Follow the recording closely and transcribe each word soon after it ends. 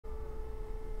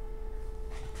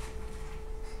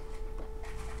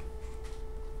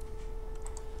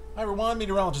Hi everyone,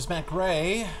 meteorologist Matt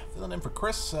Gray, filling in for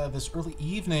Chris this early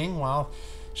evening while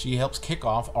she helps kick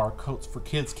off our Coats for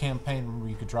Kids campaign. Remember,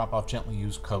 you could drop off gently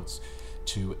used coats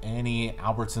to any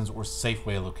Albertsons or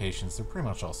Safeway locations. They're pretty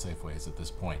much all Safeways at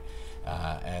this point.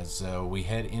 As we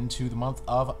head into the month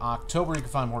of October, you can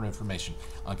find more information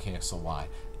on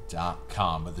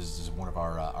kxly.com. But this is one of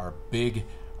our big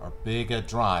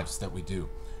drives that we do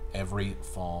every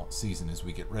fall season as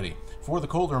we get ready for the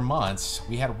colder months.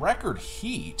 We had record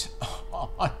heat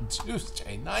on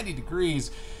Tuesday, 90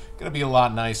 degrees. Going to be a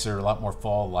lot nicer, a lot more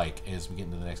fall-like as we get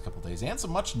into the next couple days, and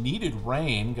some much needed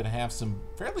rain. Going to have some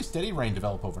fairly steady rain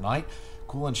develop overnight.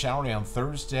 Cool and showery on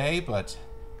Thursday, but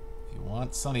if you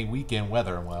want sunny weekend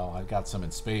weather, well, I've got some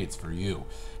in spades for you.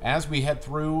 As we head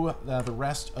through the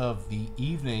rest of the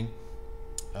evening,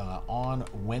 on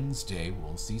Wednesday,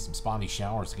 we'll see some spotty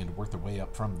showers begin to work their way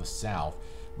up from the south.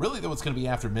 Really, though, it's going to be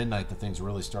after midnight that things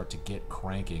really start to get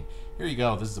cranking. Here you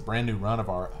go. This is a brand new run of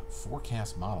our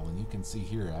forecast model, and you can see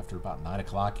here after about 9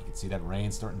 o'clock, you can see that rain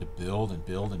starting to build and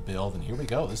build and build. And here we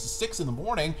go. This is 6 in the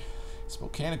morning.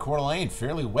 Spokane and Coeur,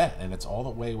 fairly wet, and it's all the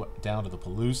way down to the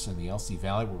Palouse and the LC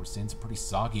Valley where we're seeing some pretty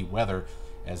soggy weather,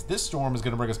 as this storm is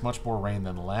going to bring us much more rain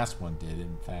than the last one did.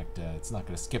 In fact, it's not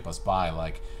going to skip us by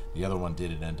like the other one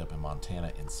did and end up in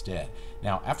Montana instead.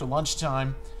 Now, after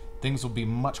lunchtime, things will be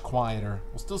much quieter.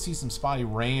 We'll still see some spotty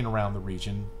rain around the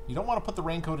region. You don't want to put the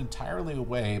raincoat entirely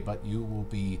away, but you will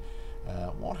be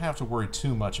won't have to worry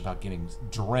too much about getting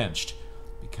drenched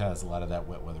because a lot of that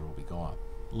wet weather will be gone.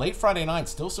 Late Friday night,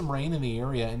 still some rain in the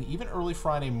area, and even early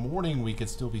Friday morning, we could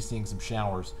still be seeing some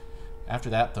showers. After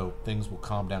that, though, things will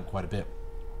calm down quite a bit.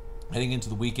 Heading into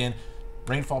the weekend,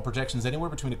 rainfall projections anywhere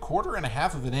between 1/4 and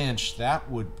 1/2 of an inch.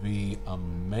 That would be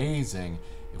amazing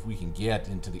if we can get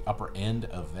into the upper end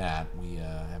of that. We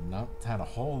have not had a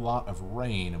whole lot of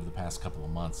rain over the past couple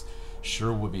of months.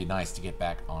 Sure would be nice to get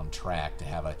back on track to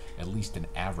have at least an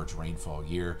average rainfall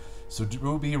year. So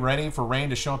we'll be ready for rain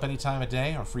to show up any time of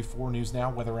day. Our Free 4 News Now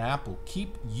weather app will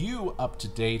keep you up to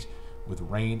date with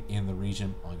rain in the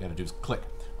region. All you got to do is click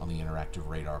on the interactive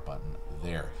radar button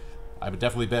there. I would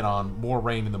definitely bet on more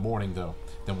rain in the morning, though,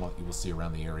 than what you will see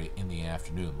around the area in the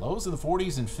afternoon. Lows in the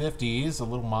 40s and 50s, a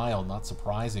little mild, not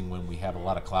surprising when we have a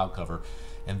lot of cloud cover.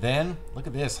 And then, look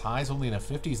at this, highs only in the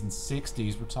 50s and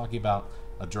 60s. We're talking about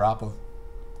a drop of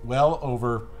well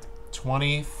over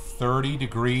 20, 30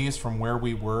 degrees from where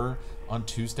we were on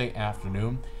Tuesday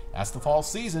afternoon. That's the fall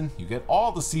season. You get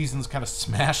all the seasons kind of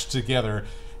smashed together,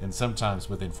 and sometimes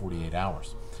within 48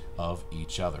 hours of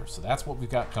each other. So that's what we've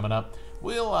got coming up.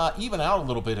 We'll even out a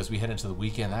little bit as we head into the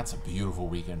weekend. That's a beautiful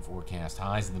weekend forecast.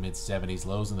 Highs in the mid-70s,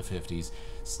 lows in the 50s.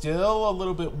 Still a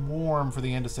little bit warm for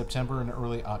the end of September and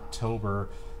early October.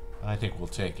 I think we'll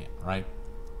take it, right?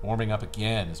 Warming up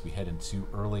again as we head into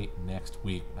early next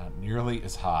week. Not nearly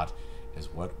as hot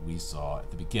as what we saw at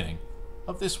the beginning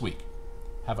of this week.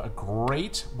 Have a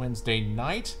great Wednesday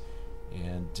night,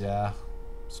 and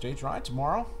stay dry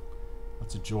tomorrow.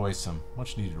 Let's enjoy some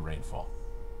much-needed rainfall.